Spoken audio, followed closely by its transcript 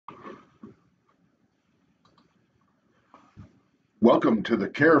Welcome to the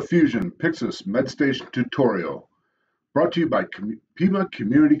CareFusion Pyxis MedStation tutorial, brought to you by Pima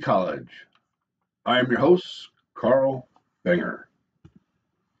Community College. I am your host, Carl Benger.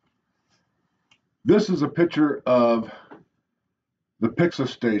 This is a picture of the Pyxis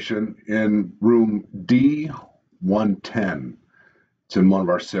station in room D110. It's in one of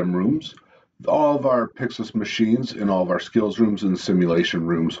our sim rooms. All of our Pyxis machines in all of our skills rooms and simulation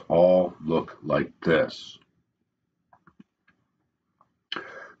rooms all look like this.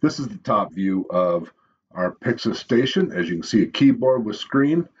 This is the top view of our Pyxis station. As you can see, a keyboard with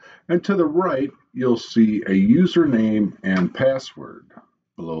screen, and to the right you'll see a username and password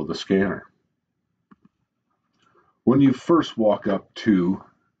below the scanner. When you first walk up to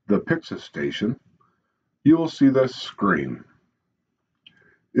the Pyxis station, you will see this screen.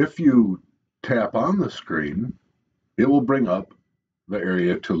 If you tap on the screen, it will bring up the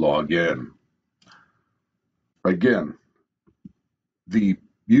area to log in. Again, the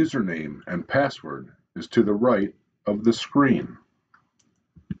username and password is to the right of the screen.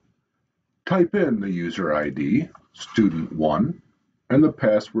 Type in the user ID, student1, and the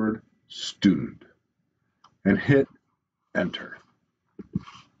password, student, and hit enter.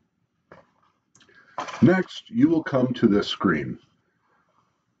 Next, you will come to this screen.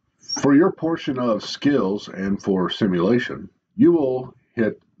 For your portion of skills and for simulation, you will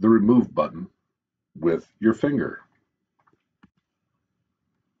hit the remove button with your finger.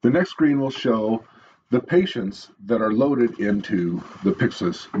 The next screen will show the patients that are loaded into the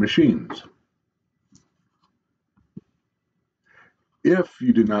Pyxis machines. If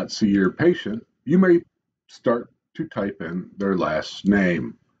you do not see your patient, you may start to type in their last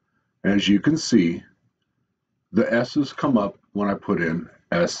name. As you can see, the S's come up when I put in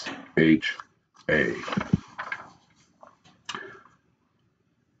S-H-A.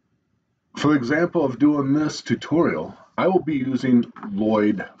 For the example of doing this tutorial, I will be using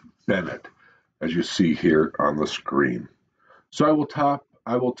Lloyd Bennett, as you see here on the screen. So I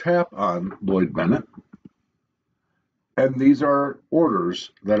will tap on Lloyd Bennett, and these are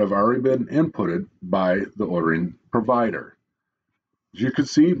orders that have already been inputted by the ordering provider. As you can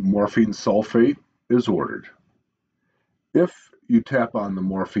see, morphine sulfate is ordered. If you tap on the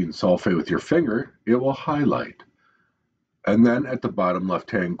morphine sulfate with your finger, it will highlight. And then at the bottom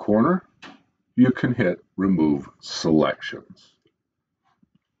left-hand corner, you can hit remove selections.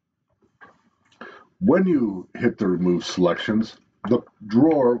 When you hit the remove selections, the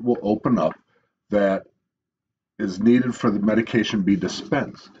drawer will open up that is needed for the medication be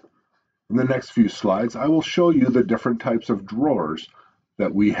dispensed. In the next few slides, I will show you the different types of drawers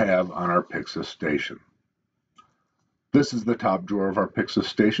that we have on our Pyxis station. This is the top drawer of our Pyxis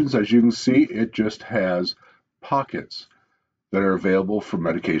stations. As you can see, it just has pockets that are available for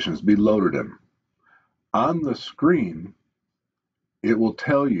medications to be loaded in. On the screen, it will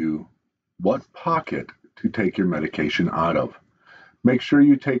tell you what pocket to take your medication out of. Make sure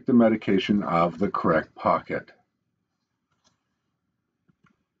you take the medication out of the correct pocket.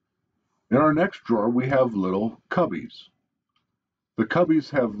 In our next drawer, we have little cubbies. The cubbies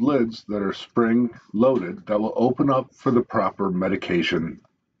have lids that are spring-loaded that will open up for the proper medication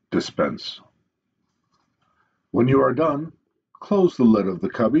dispense. When you are done, close the lid of the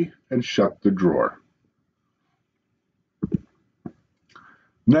cubby and shut the drawer.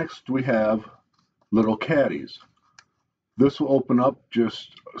 Next, we have little caddies. This will open up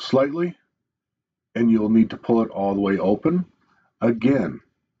just slightly, and you'll need to pull it all the way open. Again,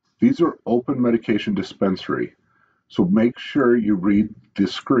 these are open medication dispensary, so make sure you read the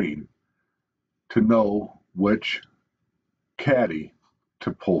screen to know which caddy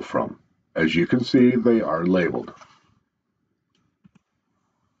to pull from. As you can see, they are labeled.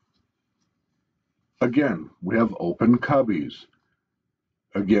 Again, we have open cubbies.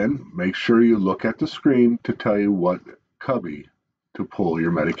 Again, make sure you look at the screen to tell you what cubby to pull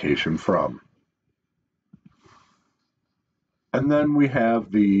your medication from. And then we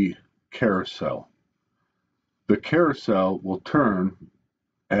have the carousel. The carousel will turn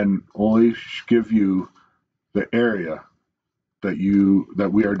and only give you the area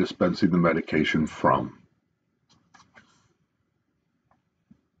that we are dispensing the medication from.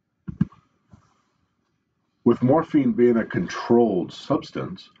 With morphine being a controlled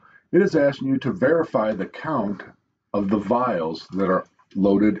substance, it is asking you to verify the count of the vials that are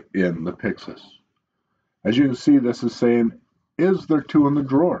loaded in the Pyxis. As you can see, this is saying, is there 2 in the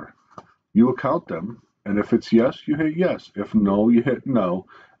drawer? You will count them, and if it's yes, you hit yes. If no, you hit no,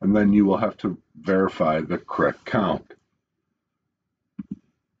 and then you will have to verify the correct count.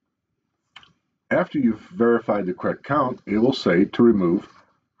 After you've verified the correct count, it will say to remove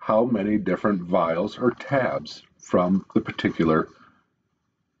how many different vials or tabs from the particular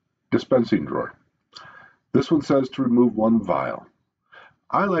dispensing drawer. This one says to remove one vial.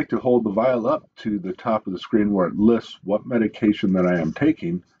 I like to hold the vial up to the top of the screen where it lists what medication that I am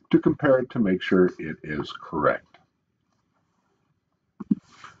taking to compare it to make sure it is correct.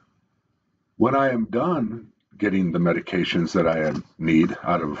 When I am done getting the medications that I need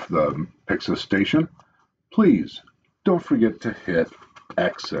out of the Pyxis station, please don't forget to hit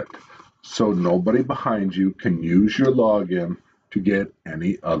exit so nobody behind you can use your login to get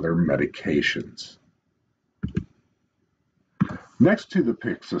any other medications. Next to the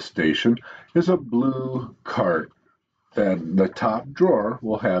Pyxis station is a blue cart that the top drawer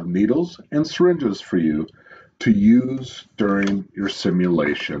will have needles and syringes for you to use during your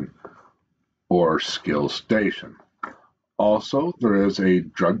simulation or skill station. Also, there is a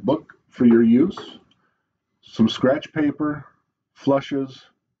drug book for your use, some scratch paper, flushes,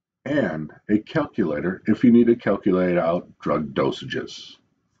 and a calculator if you need to calculate out drug dosages.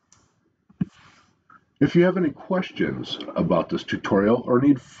 If you have any questions about this tutorial or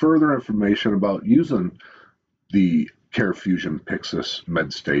need further information about using the CareFusion Pyxis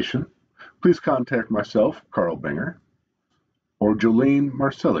MedStation, please contact myself, Carl Binger, or Jolene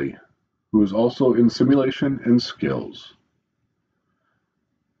Marcelli, who is also in Simulation and Skills.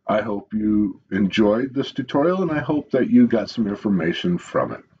 I hope you enjoyed this tutorial and I hope that you got some information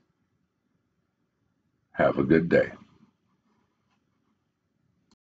from it. Have a good day.